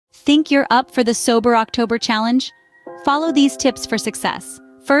Think you're up for the Sober October challenge? Follow these tips for success.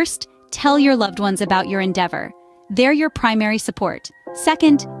 First, tell your loved ones about your endeavor. They're your primary support.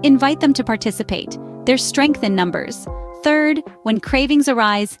 Second, invite them to participate. There's strength in numbers. Third, when cravings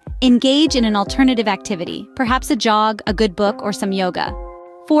arise, engage in an alternative activity, perhaps a jog, a good book, or some yoga.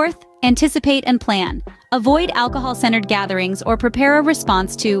 Fourth, anticipate and plan. Avoid alcohol-centered gatherings or prepare a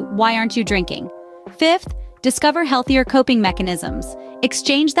response to "Why aren't you drinking?" Fifth, discover healthier coping mechanisms.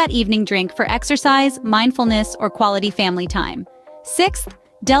 Exchange that evening drink for exercise, mindfulness, or quality family time. Sixth,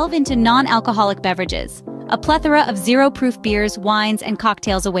 delve into non-alcoholic beverages. A plethora of zero-proof beers, wines, and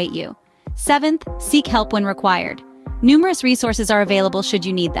cocktails await you. Seventh, seek help when required. Numerous resources are available should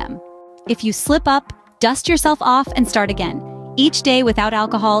you need them. If you slip up, dust yourself off and start again. Each day without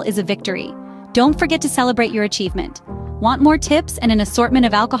alcohol is a victory. Don't forget to celebrate your achievement. Want more tips and an assortment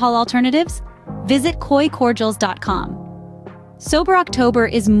of alcohol alternatives? Visit koicordials.com. Sober October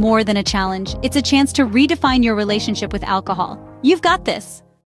is more than a challenge. It's a chance to redefine your relationship with alcohol. You've got this.